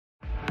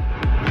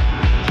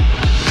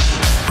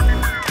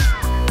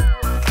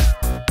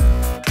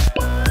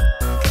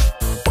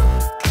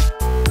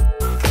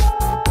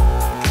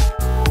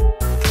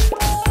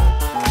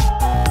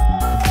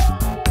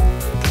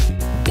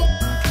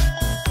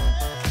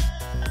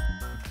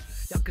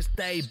can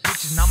stay,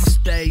 bitches, I'ma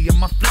stay on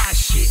my fly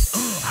shit.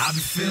 I be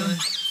feeling. I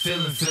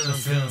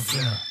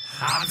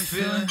be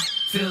feeling.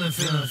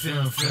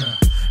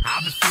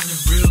 I be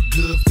feeling real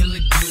good,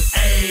 feeling good.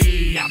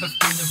 Ayy, I be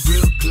feeling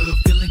real good,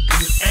 feeling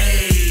good.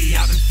 Ayy,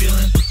 I be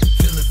feeling.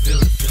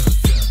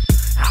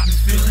 I be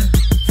feeling.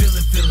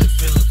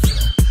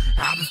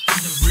 I be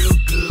feeling real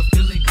good,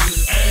 feeling good.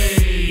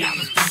 Ayy, I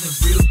be feeling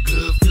real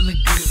good, feeling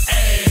good.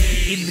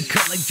 Ayy, in the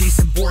cut like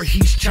Jason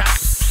Voorhees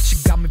chops. She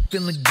got me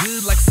feeling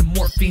good like some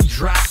morphine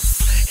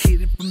drops.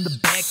 Hit it from the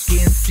back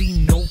and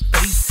see no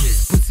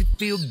faces. Pussy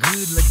feel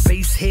good like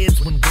bass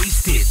heads when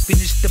wasted.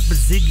 Finished up a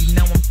ziggy,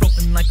 now I'm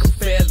floating like a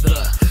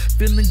feather.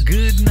 Feeling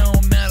good no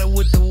matter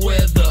what the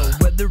weather.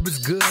 Whether it's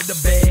good or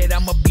bad,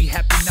 I'ma be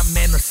happy, not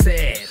mad or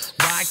sad.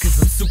 Why?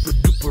 Cause I'm super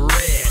duper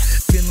rad.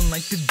 Feeling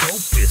like the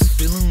dopest,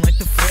 feeling like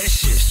the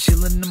freshest.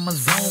 Chilling in my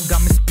zone,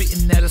 got me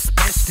spitting at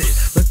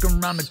asbestos.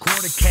 Looking around the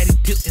quarter, caddy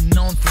tilting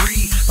on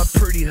 3. My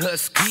pretty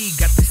husky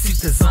got the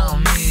citas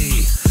on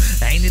me.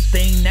 Ain't a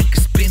thing that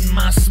can spin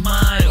my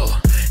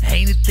smile.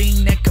 Ain't a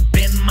thing that can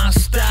bend my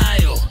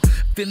style.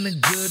 Feeling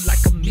good like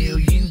 $1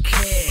 million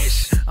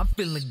cash. I'm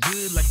feeling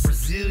good like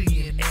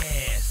Brazilian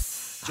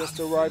ass. Just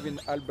arrived in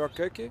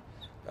Albuquerque,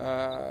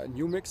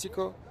 New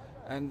Mexico,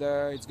 and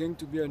it's going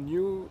to be a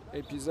new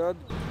episode.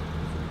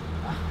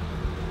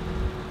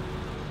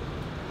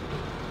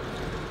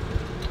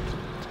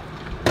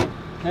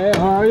 Hey,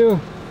 how are you?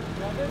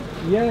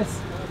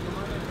 Yes.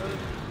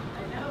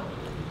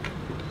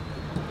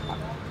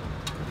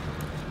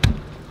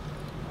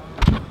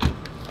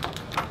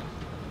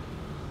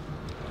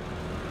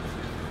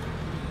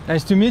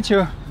 Nice to meet you.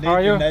 Nathan, how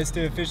are you? Nice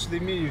to officially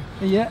meet you.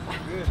 Yeah.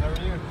 Good. How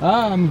are you?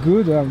 I'm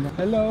good.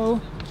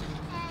 Hello.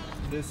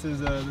 This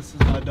is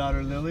my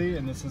daughter Lily,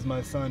 and this is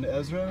my son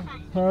Ezra.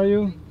 How are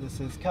you? This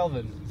is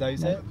Calvin. Is that how you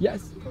say it?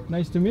 Yes.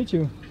 Nice to meet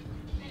you.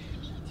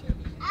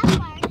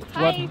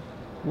 Hi.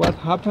 What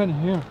happened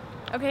here?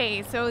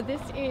 Okay, so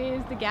this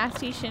is the gas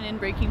station in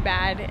Breaking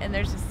Bad, and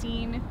there's a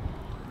scene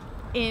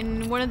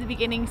in one of the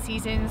beginning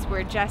seasons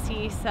where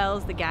Jesse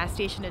sells the gas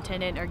station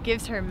attendant, or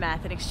gives her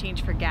meth in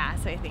exchange for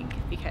gas, I think,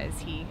 because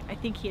I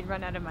think he had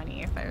run out of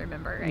money, if I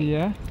remember right.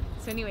 Yeah.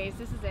 So anyways,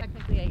 this is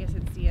technically, I guess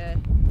it's Dia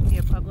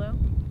Pueblo.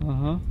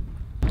 Uh-huh.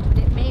 But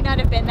it may not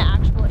have been the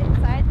actual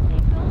inside that they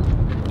filmed.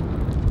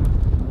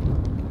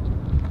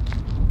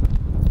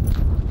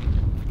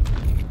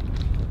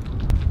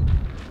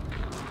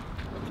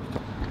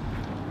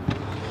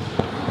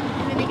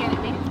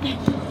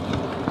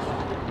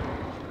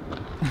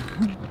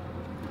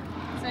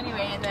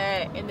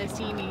 In the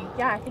scene,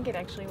 yeah, I think it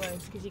actually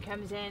was, because he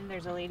comes in,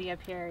 there's a lady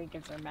up here, he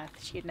gives her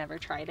meth, she had never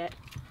tried it.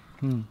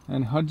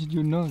 And how did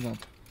you know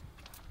that?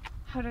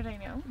 How did I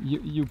know?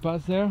 You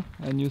passed there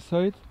and you saw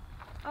it?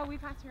 Oh, we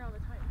pass here all the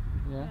time.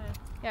 Yeah.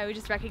 Yeah, we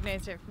just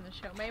recognized it from the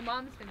show. My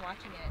mom's been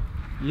watching it.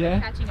 Yeah.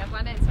 Catching up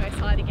on it, so I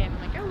saw it again.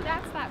 I'm like, oh,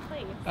 that's that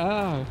place.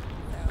 Ah.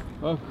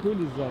 How cool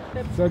is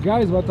that? So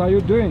guys, what are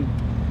you doing?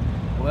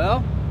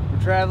 Well,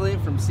 we're traveling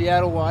from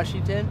Seattle,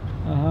 Washington,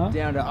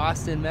 down to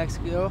Austin,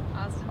 Mexico,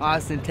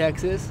 Austin,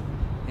 Texas,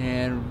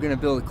 and we're gonna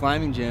build a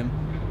climbing gym,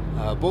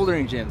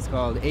 bouldering gym. It's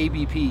called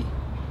ABP,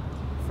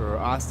 for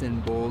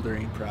Austin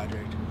Bouldering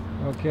Project.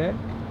 Okay.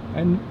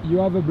 And you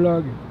have a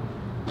blog?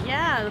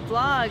 Yeah, the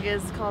blog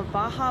is called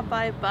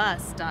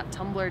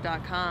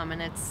BajaByBus.tumblr.com,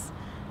 and it's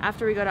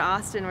after we go to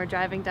Austin, we're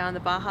driving down the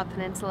Baja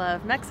Peninsula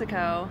of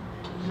Mexico,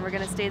 and we're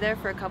gonna stay there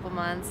for a couple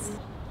months.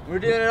 We're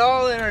doing it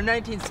all in our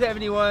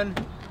 1971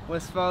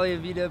 Westfalia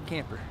V-Dub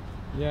camper.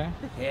 Yeah.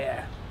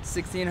 Yeah,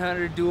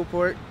 1600 dual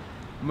port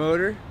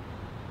motor.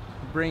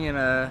 Bringing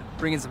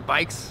some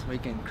bikes. We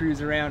can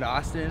cruise around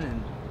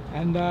Austin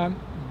and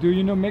do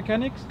you know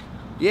mechanics?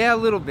 Yeah, a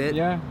little bit.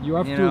 Yeah, you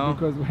have to,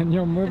 because when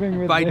you're moving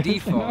with by the,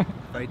 default.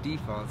 By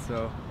default.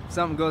 So if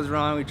something goes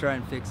wrong, we try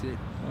and fix it.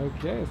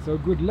 Okay, so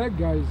good luck,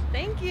 guys.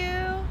 Thank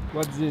you.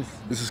 What's this?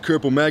 This is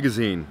Purple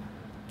Magazine.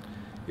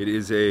 It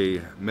is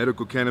a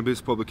medical cannabis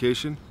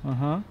publication,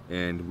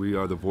 and we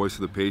are the voice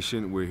of the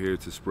patient. We're here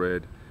to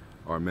spread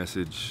our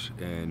message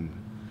and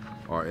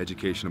our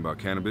education about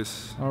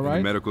cannabis in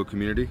the medical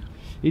community.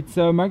 It's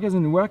a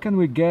magazine. Where can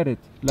we get it?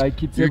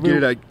 Like it's you can get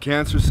it at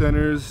cancer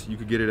centers. You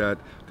could get it at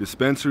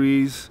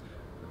dispensaries,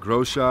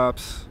 grow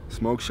shops,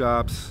 smoke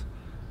shops,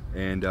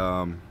 and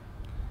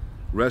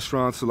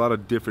restaurants. A lot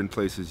of different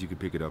places you can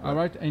pick it up. All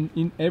right, and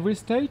in every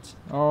state,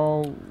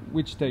 or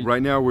which state?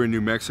 Right now we're in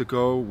New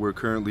Mexico. We're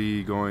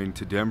currently going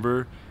to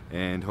Denver,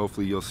 and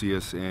hopefully you'll see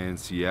us in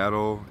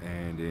Seattle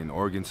and in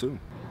Oregon soon.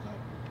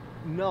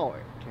 No,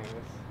 Candace.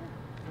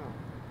 No.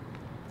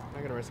 I'm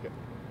not gonna risk it.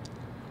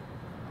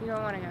 You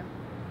don't want to go.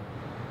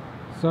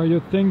 So you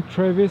think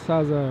Travis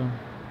has a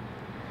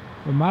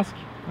mask?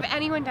 If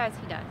anyone does,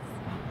 he does.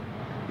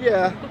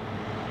 Yeah.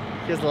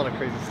 He has a lot of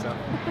crazy stuff.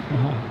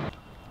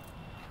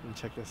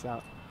 Check this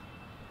out.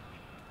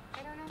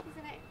 I don't know if he's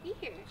gonna be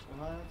here.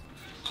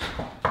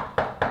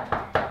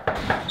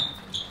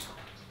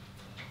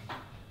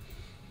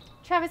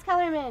 Travis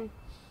Kellerman.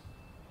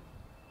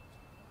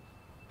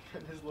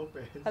 Candace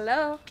Lopez.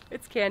 Hello,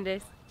 it's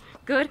Candace.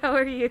 Good, how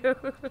are you?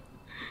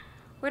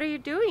 What are you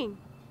doing?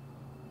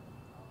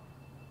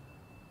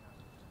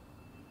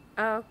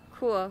 Oh,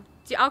 cool.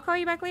 I'll call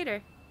you back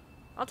later.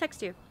 I'll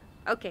text you.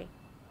 Okay.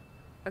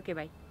 Okay,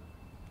 bye.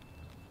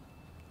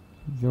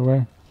 So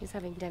where? He's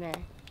having dinner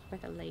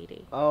with a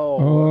lady. Oh.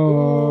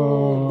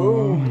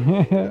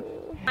 Boom.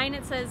 Mine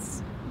it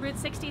says Route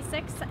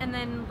 66, and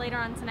then later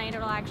on tonight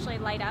it'll actually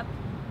light up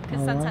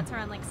because sunset's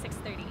around like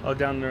 6:30. Oh,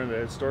 down there in the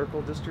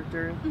historical district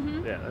area?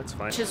 Mm-hmm. Yeah, that's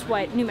fine. Which is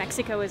what New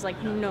Mexico is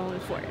like known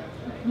for.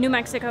 New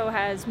Mexico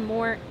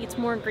eats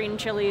more green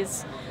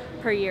chilies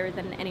per year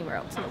than anywhere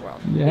else in the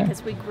world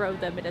because we grow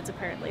them, and it's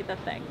apparently the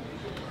thing.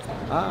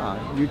 Ah,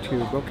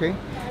 YouTube, okay.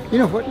 You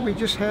know what, we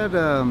just had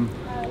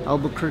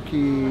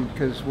Albuquerque,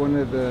 because one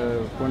of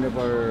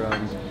our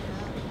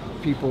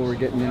people were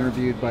getting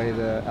interviewed by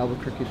the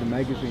Albuquerque the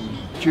magazine.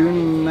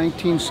 June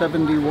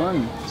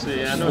 1971,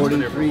 See, I know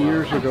 43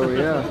 years ago,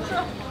 yeah.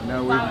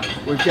 Now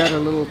we've got a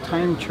little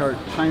time chart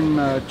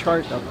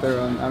up there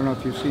on, I don't know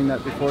if you've seen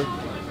that before,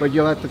 but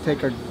you'll have to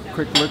take a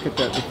quick look at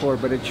that before,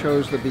 but it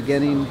shows the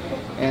beginning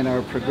and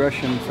our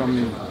progression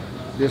from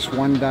this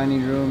one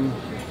dining room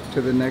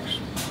to the next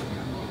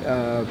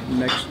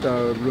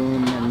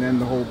room, and then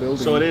the whole building.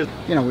 So it is.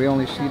 You know, we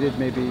only seated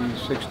maybe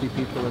 60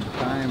 people at a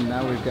time.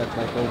 Now we've got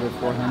like over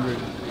 400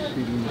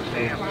 seating.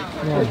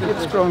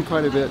 It's grown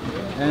quite a bit,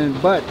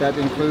 but that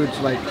includes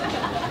like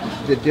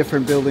the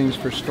different buildings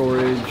for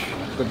storage.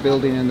 The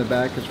building in the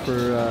back is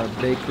for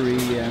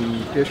bakery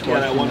and dishwashing.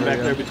 Yeah, that one back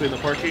area. there between the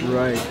parking.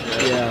 Right.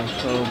 Yeah.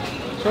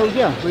 So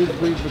yeah,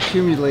 we've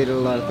accumulated a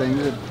lot of things.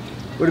 It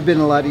would have been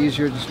a lot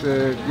easier just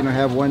to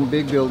have one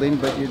big building,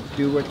 but you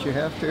do what you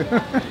have to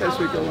as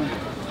we go on.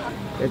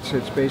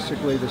 It's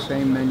basically the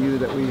same menu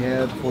that we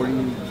had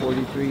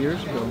 43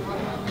 years ago.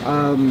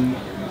 And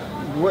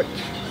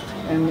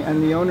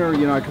the owner,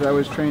 because I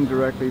was trained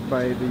directly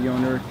by the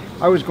owner.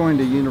 I was going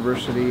to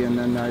university, and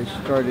then I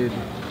started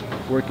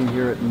working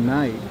here at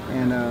night,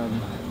 and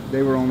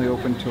they were only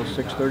open till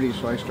 6:30,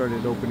 so I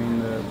started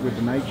opening with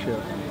the night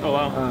shift. Oh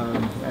wow!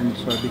 And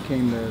so I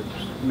became the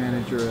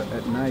manager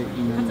at night.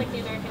 And then That's like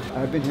the American.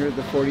 I've been here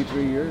the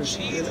 43 years.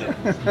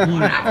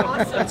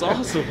 That's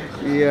awesome.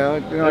 Yeah,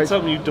 That's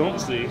something you don't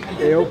see.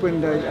 They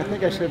opened, I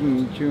think I said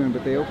in June,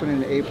 but they opened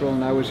in April,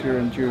 and I was here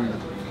in June.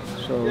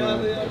 So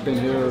I've been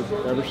here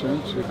ever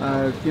since.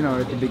 At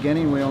the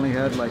beginning we only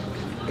had like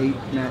eight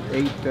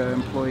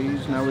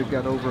employees. Now we've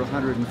got over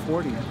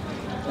 140.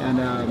 And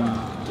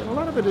a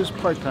lot of it is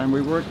part-time.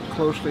 We work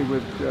closely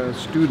with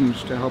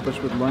students to help us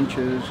with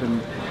lunches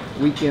and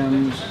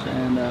weekends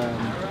and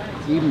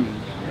evenings.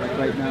 Like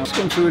right now,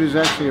 Mexican food is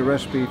actually a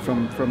recipe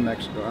from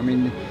Mexico. I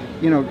mean,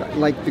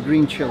 like the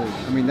green chili.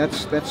 I mean,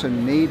 that's a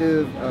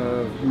native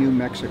of New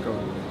Mexico,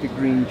 the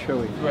green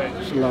chili. Right.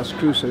 It's Las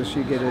Cruces.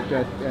 You get it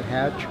at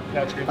Hatch.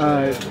 Hatch green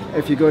chili.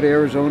 If you go to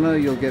Arizona,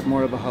 you'll get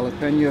more of a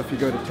jalapeno. If you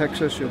go to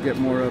Texas, you'll get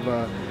more of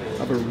a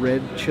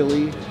red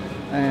chili.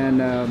 And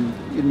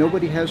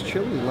nobody has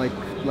chili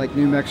like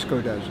New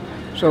Mexico does.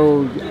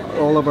 So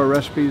all of our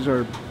recipes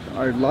a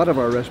lot of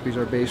our recipes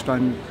are based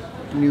on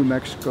New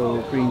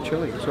Mexico green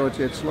chili. So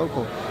it's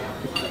local.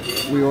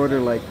 We order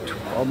like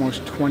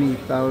almost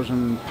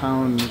 20,000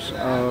 pounds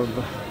of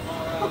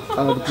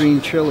green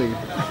chili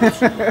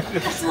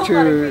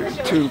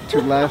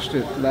to last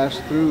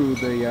through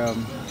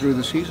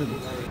the season.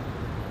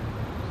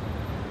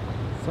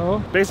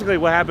 So basically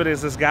what happened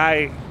is this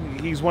guy,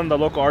 he's one of the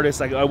local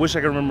artists. I wish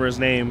I could remember his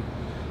name.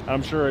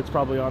 I'm sure it's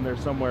probably on there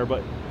somewhere,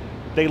 but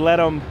they let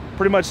him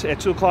pretty much at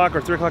 2 o'clock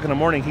or 3 o'clock in the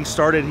morning. He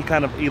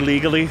kind of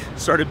illegally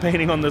started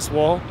painting on this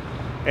wall,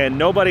 and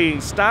nobody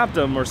stopped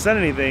him or said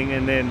anything.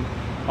 And then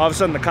all of a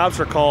sudden the cops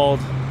were called.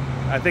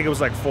 I think it was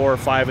like 4 or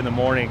 5 in the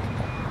morning.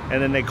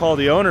 And then they called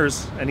the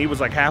owners, and he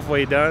was like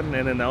halfway done.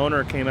 And then the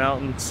owner came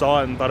out and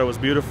saw it and thought it was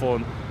beautiful.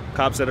 And the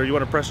cop said, "Oh, you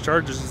want to press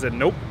charges?" He said,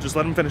 "Nope, just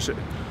let him finish it."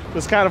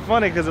 It's kind of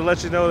funny because it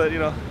lets you know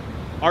that,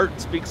 art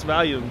speaks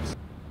volumes.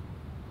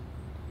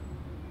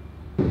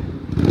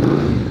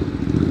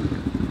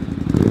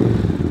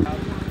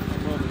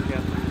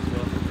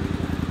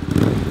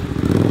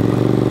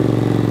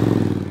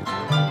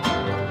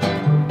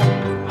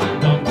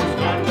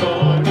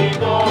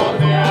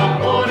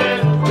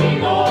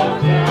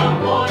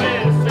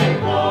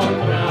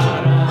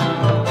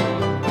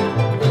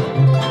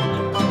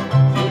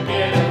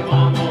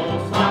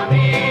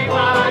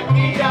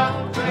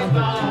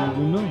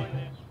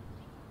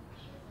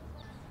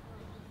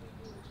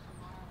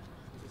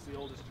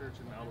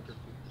 In Albuquerque.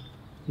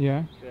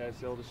 yeah. Yeah,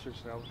 it's the oldest church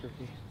in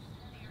Albuquerque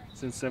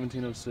since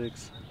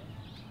 1706.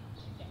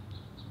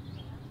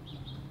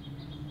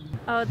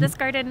 Oh, this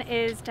garden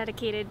is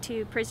dedicated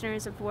to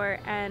prisoners of war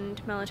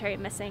and military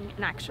missing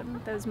in action,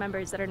 those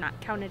members that are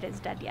not counted as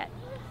dead yet.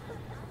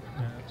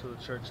 Yeah, that's what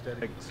the church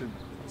dedicated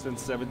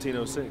since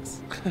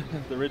 1706,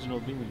 the original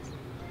beams.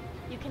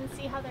 You can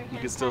see how they're You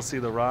can still see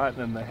the rot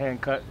and the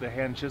hand cut, the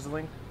hand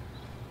chiseling.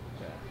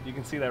 Yeah, you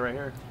can see that right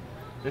here.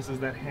 This is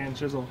that hand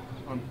chisel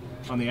on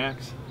the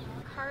axe.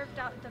 Carved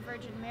out the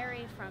Virgin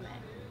Mary from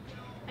it,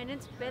 and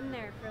it's been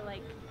there for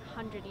like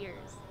 100 years.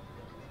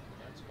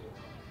 That's cool.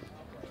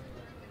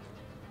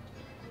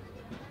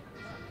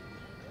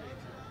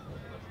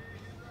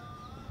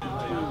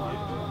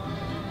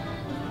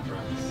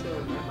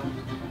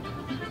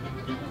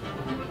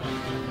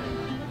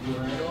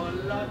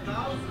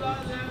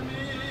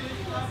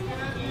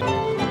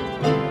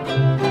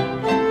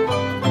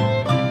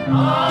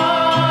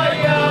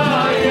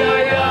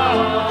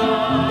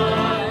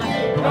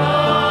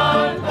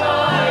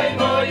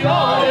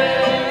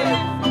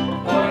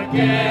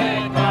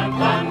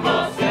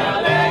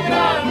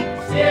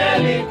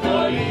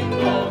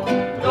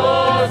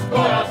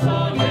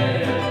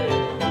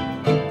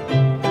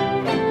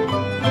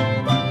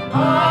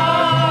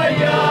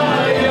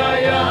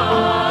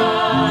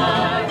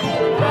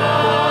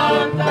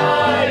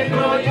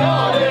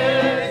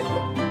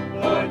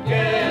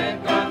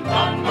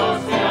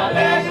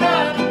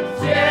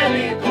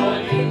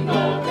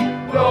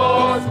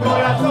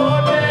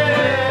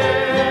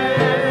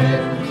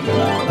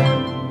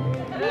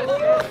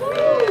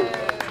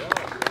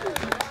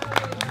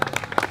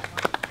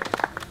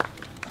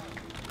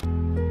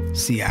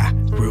 See, I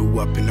grew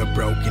up in a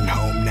broken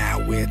home, now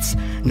it's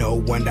no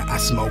wonder I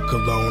smoke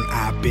alone.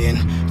 I've been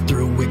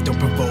through it, don't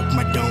provoke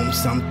my dome.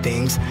 Some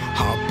things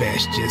are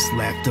best just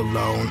left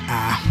alone.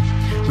 I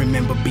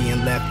remember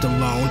being left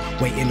alone,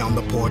 waiting on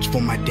the porch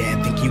for my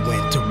dad. Think he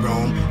went to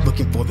Rome,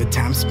 looking for the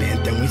time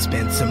spent. Then we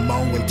spent some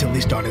more until he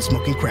started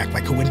smoking crack,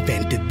 like who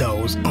invented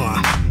those?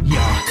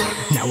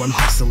 Now I'm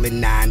hustling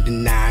 9 to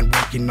 9,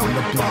 working on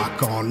the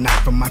block all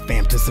night for my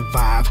fam to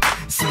survive.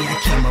 See, I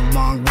came a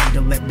long way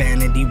to let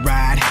vanity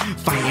ride,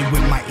 fighting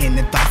with my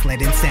inner thoughts,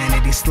 let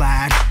insanity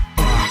slide.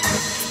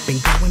 Been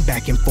going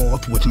back and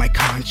forth with my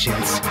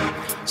conscience,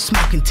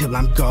 smoking till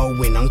I'm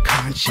going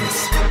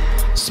unconscious.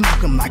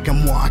 Smoke 'em like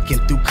I'm walking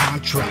through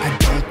Contra. I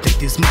don't think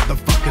these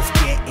motherfuckers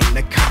getting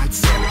the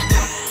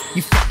concept.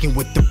 You fucking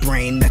with the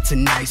brain, that's a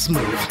nice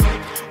move.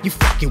 You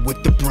fucking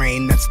with the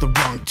brain, that's the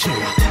wrong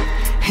too.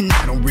 And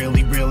I don't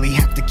really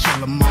have to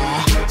kill 'em all.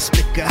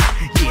 Spicker,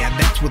 yeah,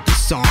 that's what the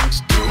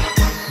songs do.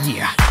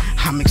 Yeah,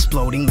 I'm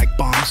exploding like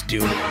bombs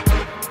do.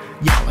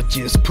 Y'all are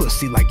just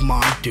pussy like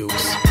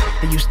mongoose.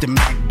 I used to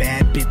make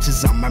bad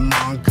bitches on my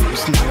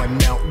mongoose. Now I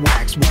melt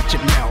wax, watch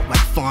it melt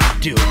like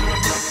fondue.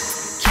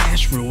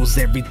 Cash rules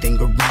everything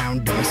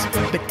around us,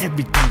 but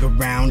everything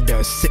around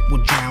us, it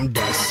will drown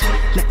us.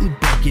 Let me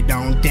break it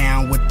on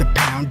down with the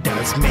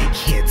pounders. Make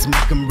hits,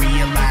 make them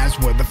realize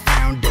we're the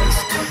founders.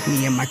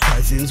 Me and my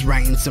cousins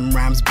writing some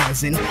rhymes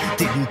buzzing.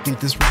 Didn't think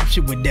this rap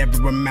shit would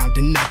ever amount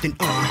to nothing,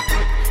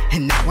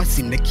 And now I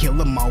seem to kill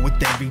them all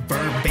with every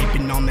verb.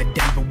 Vaping on the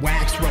Denver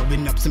wax,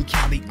 rolling up some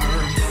Cali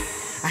herb.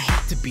 I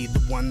hate to be the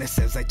one that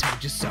says I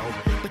told you so,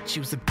 but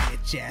you's a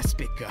bitch ass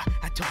spicker,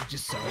 I told you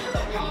so.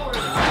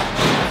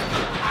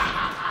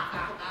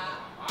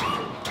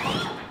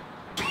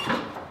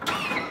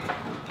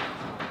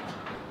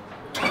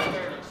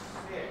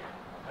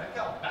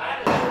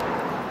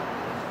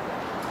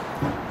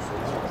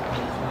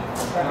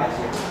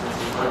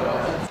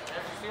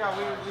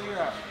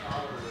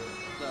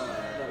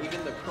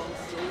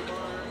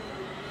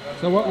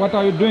 So what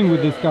are you doing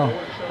with this car?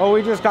 Oh,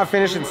 we just got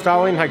finished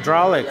installing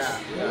hydraulics.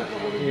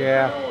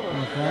 Yeah.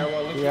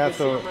 Okay. Yeah,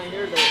 so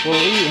well,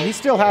 he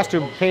still has to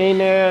paint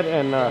it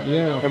and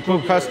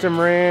put custom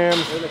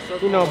rims,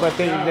 you know, but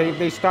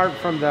they start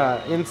from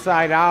the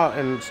inside out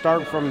and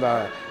start from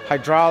the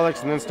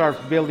hydraulics and then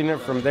start building it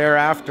from there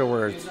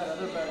afterwards.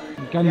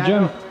 You can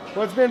jump.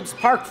 Well, it's been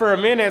parked for a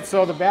minute,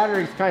 so the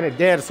battery's kind of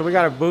dead, so we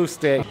got to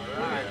boost it.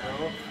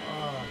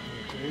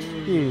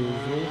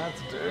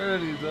 That's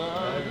dirty,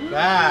 dog.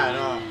 Bad,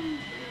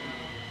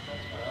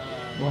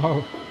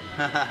 Wow.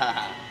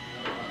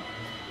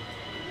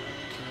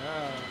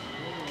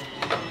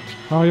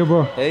 How are you,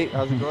 bro? Hey,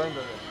 how's it going,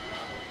 brother?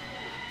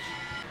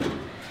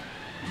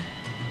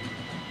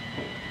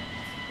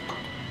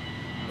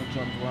 Which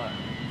one's what?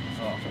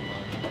 Oh,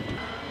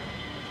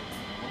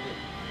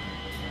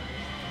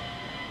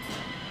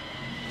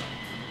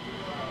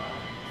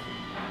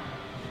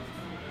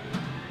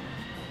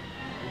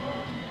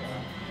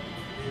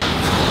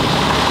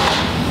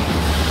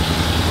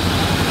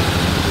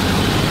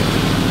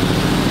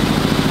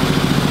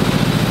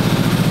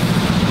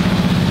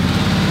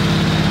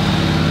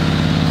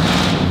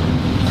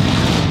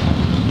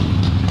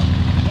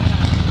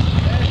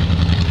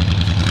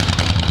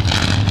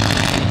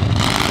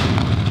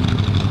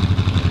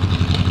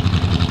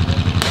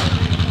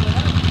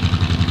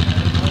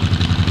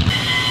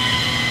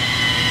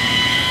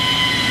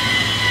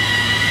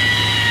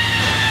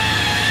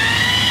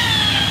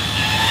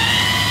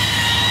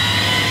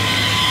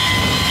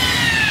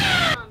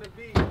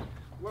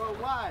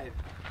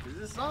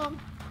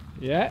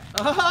 Yeah.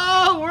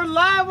 Oh, we're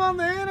live on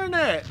the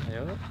internet.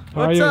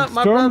 What's up,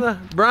 my brother?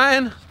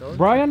 Brian?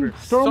 Brian?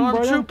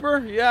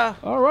 Stormtrooper? Yeah.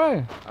 All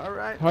right. All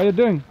right. How you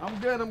doing? I'm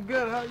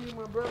good. How are you,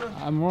 my brother?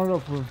 I'm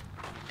wonderful. Well,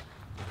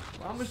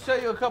 I'm going to show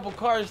you a couple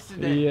cars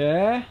today.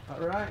 Yeah.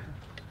 All right.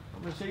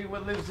 I'm going to show you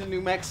what lives in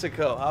New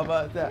Mexico. How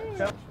about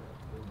that?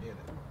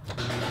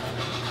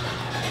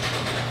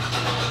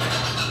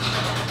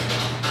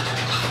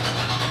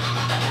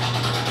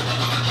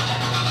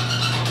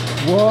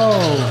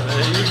 Whoa.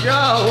 There you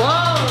go.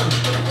 Whoa.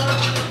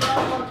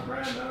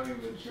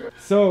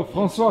 So,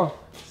 François,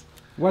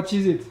 what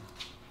is it?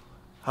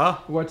 Huh?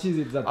 What is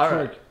it, that All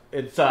truck? right.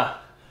 It's a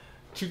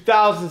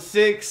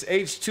 2006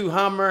 H2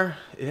 Hummer.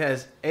 It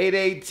has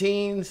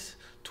 818s,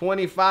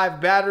 25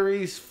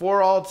 batteries,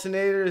 4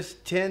 alternators,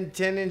 10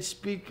 10-inch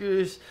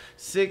speakers,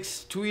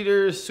 6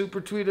 tweeters,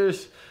 super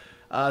tweeters,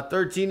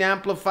 13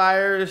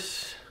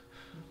 amplifiers,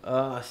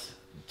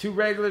 2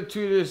 regular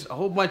tweeters, a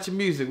whole bunch of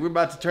music. We're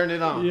about to turn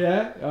it on.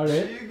 Yeah, all right.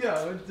 There you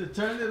go. To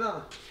turn it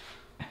on.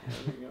 There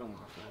we go, my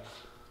friend.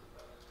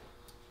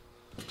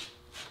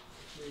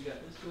 So you got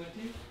this going to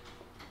you?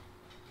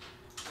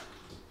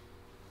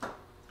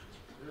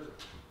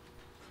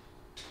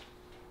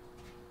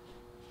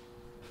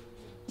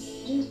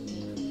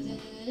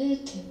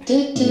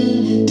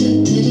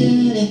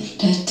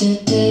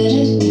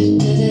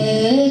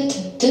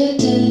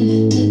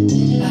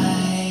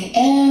 I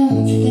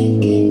am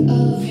thinking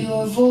of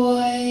your voice.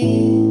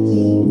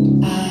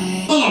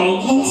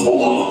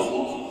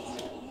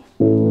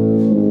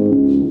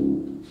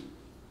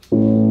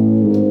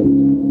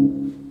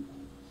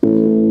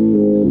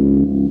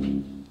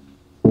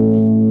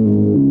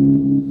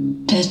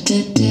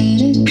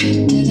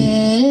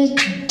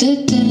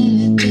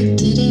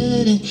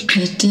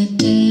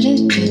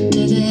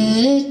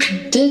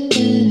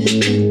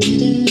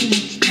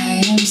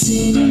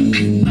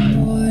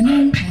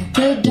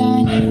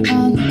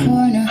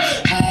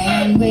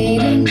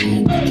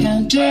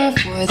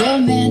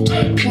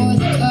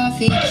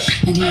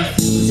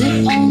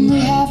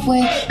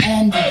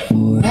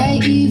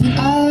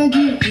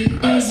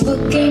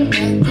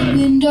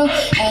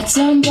 had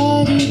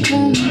somebody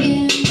come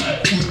in.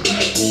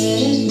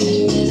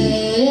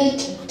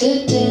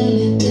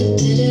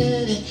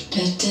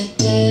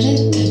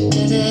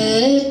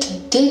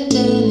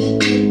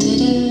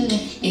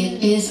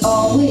 It is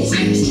always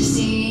nice to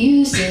see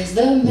you, says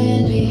the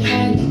man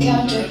behind the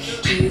counter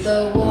to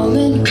the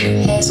woman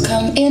who has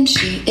come in.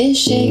 She is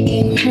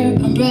shaking her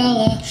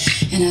umbrella,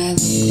 and I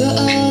look the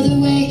other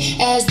way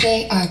as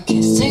they are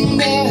kissing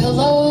their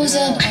hellos,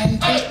 and I'm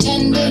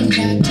pretending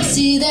not to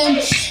see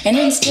them, and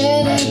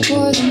instead I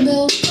pour the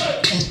milk.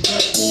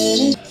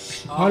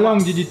 How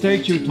long did it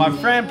take you to... My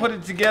friend put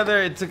it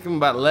together. It took him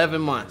about 11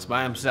 months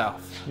by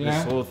himself. Yeah.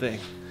 This whole thing.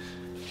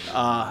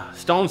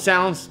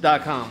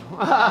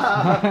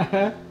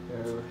 Stonesounds.com.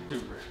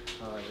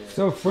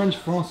 So, French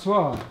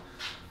Francois,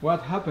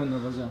 what happened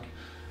over there?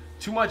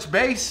 Too much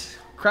bass,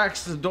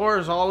 cracks the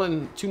doors all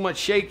in, too much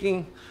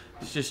shaking.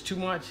 It's just too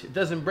much. It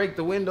doesn't break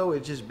the window,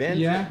 it just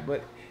bends it,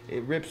 but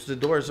it rips the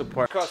doors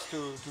apart. Cost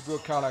to do a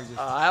car like this?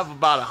 I have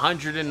about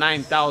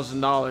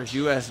 $109,000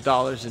 US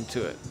dollars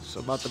into it. So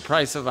about the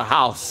price of a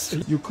house.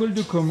 You could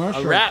do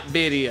commercial. A rap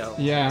video.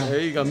 Yeah. There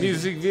you go.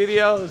 Music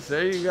videos.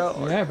 There you go.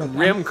 Yeah, but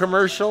rim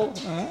commercial.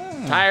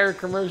 Tire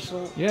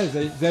commercial. Yeah,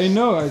 they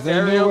know. They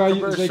know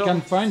where they can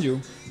find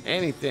you.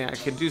 Anything. I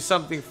could do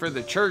something for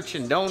the church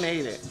and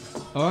donate it.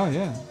 Oh,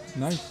 yeah.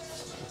 Nice.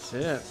 That's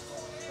it.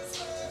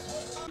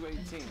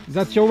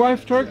 That's your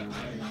wife truck?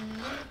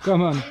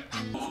 Come on.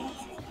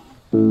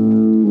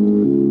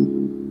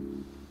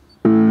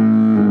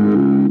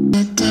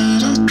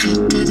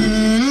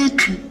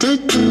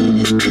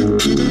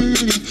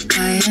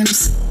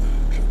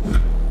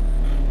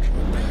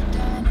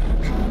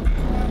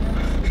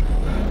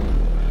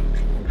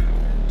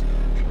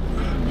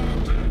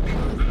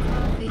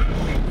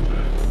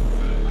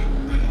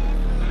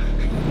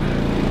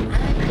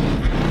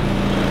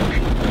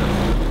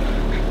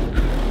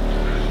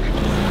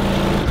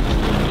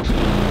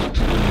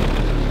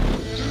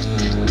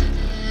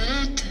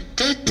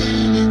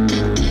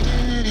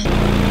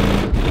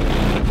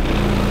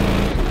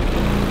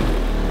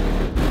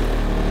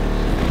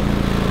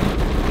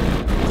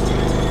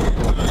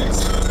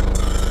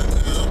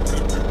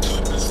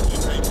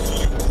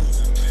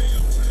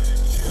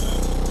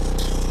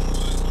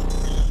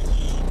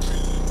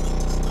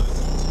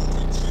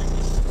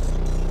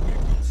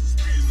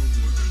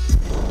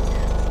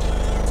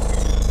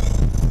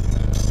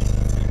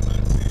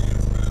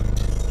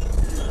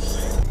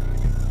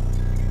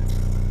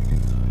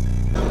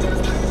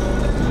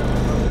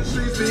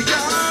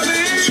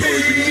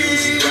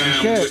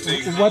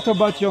 What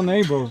about your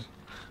neighbors?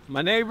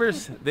 My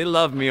neighbors, they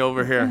love me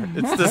over here.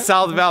 It's the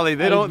South Valley.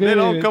 They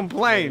don't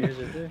complain.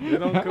 They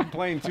don't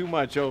complain too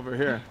much over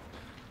here.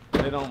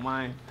 They don't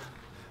mind.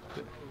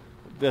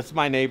 That's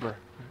my neighbor.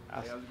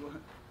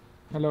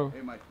 Hello.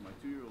 Hey, my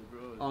 2-year-old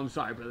girl. Oh, I'm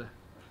sorry, brother.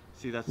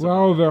 See, that's we're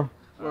over.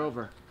 We're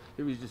over.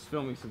 He was just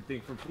filming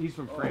something. He's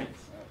from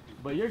France.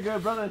 But you're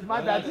good, brother. It's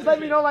my bad. Just let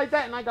me know like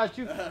that, and I got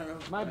you.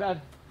 My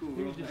bad.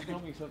 He was just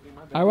filming something.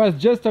 My bad. I was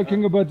just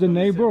talking about the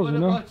neighbors, What you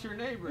know. What about your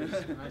neighbors?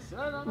 And I said,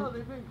 I don't know.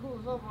 They've been cool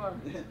so far.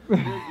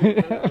 You're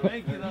good, brother.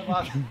 Thank you. That's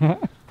awesome.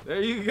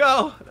 There you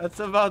go. That's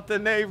about the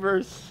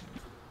neighbors.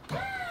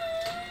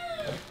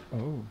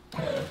 Oh.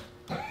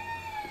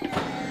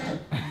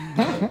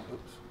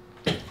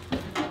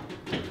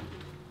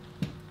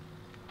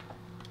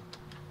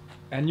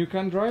 And you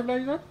can drive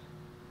like that?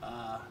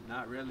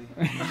 Not really.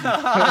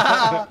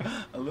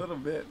 A little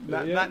bit.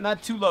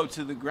 Not too low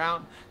to the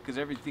ground, because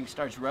everything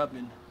starts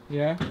rubbing.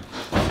 Yeah.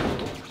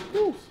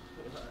 Woo.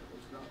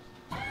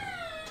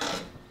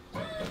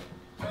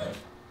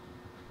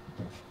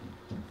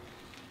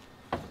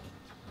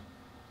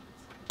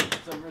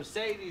 It's a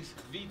Mercedes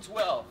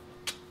V12.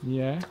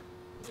 Yeah.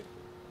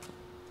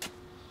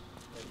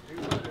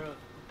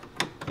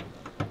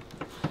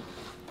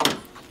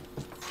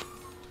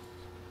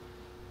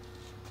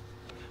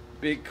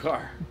 Big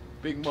car,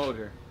 big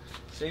motor.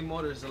 Same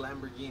motor as the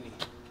Lamborghini.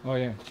 Oh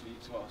yeah.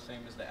 V12,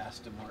 same as the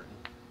Aston Martin.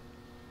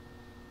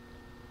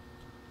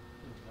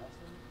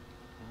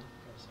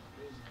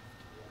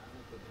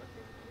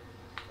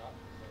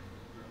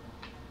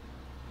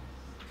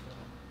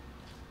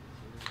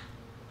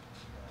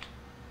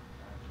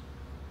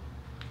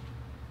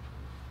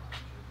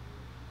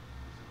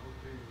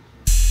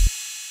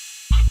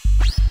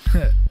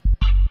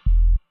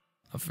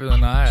 I'm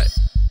feeling alright.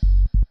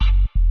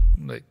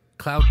 Like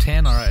cloud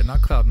 10, alright,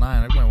 not cloud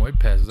 9. I went way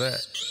past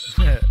that.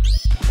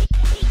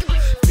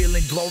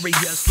 Feeling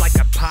glorious like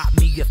I popped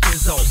me a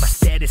fizzo. My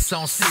status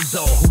on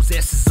Sizzo, whose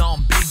ass is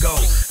on Big O.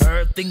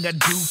 Everything I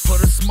do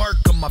put a smirk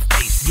on my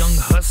face. Young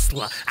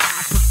hustler,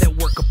 I put that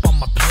work up on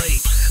my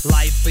plate.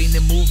 Life ain't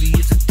a movie,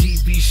 it's a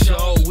TV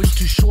show. It's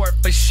too short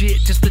for shit,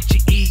 just let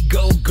your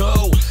ego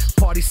go.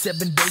 Party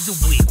 7 days a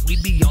week, we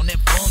be on that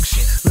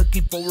function.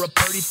 Looking for a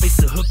pretty face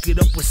to hook it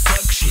up with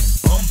suction.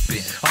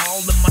 Bumping all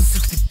of my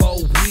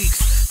 64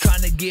 weeks.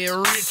 Trying to get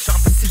rich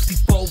off of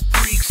 64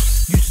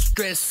 freaks. Used to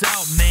stress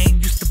out, man,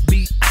 used to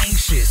be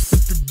anxious.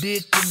 Put the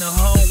dick in the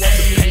hole while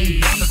the pain.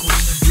 I'm the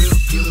queen of real,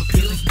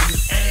 feeling good.